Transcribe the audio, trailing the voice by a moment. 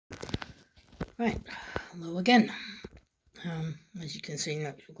Right, hello again. As you can see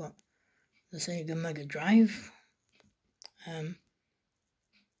next we've got the Sega Mega Drive. And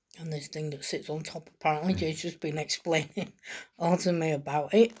this thing that sits on top, apparently. Jay's just been explaining all to me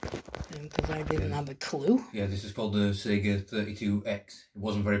about it, because I didn't have a clue. Yeah, this is called the Sega 32X. It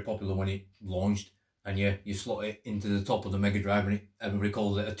wasn't very popular when it launched, and yeah, you slot it into the top of the Mega Drive, and everybody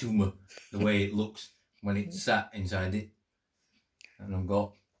calls it a tumor, the way it looks when it's sat inside it. And I've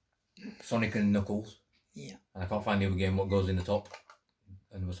got Sonic and Knuckles. Yeah. And I can't find the other game what goes in the top.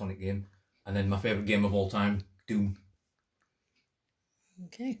 Another Sonic game. And then my favourite game of all time, Doom.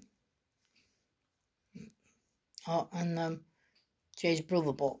 Okay. Oh, and Jay's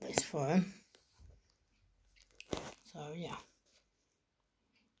brother bought this for him. So yeah.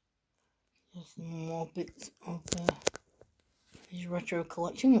 There's some more bits of his retro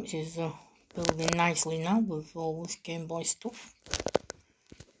collection, which is building nicely now with all this Game Boy stuff.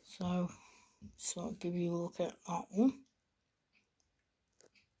 So I'll give you a look at that one.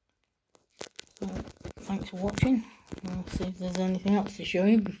 So thanks for watching. I'll see if there's anything else to show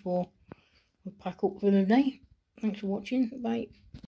you before we pack up for the day. Thanks for watching. Bye.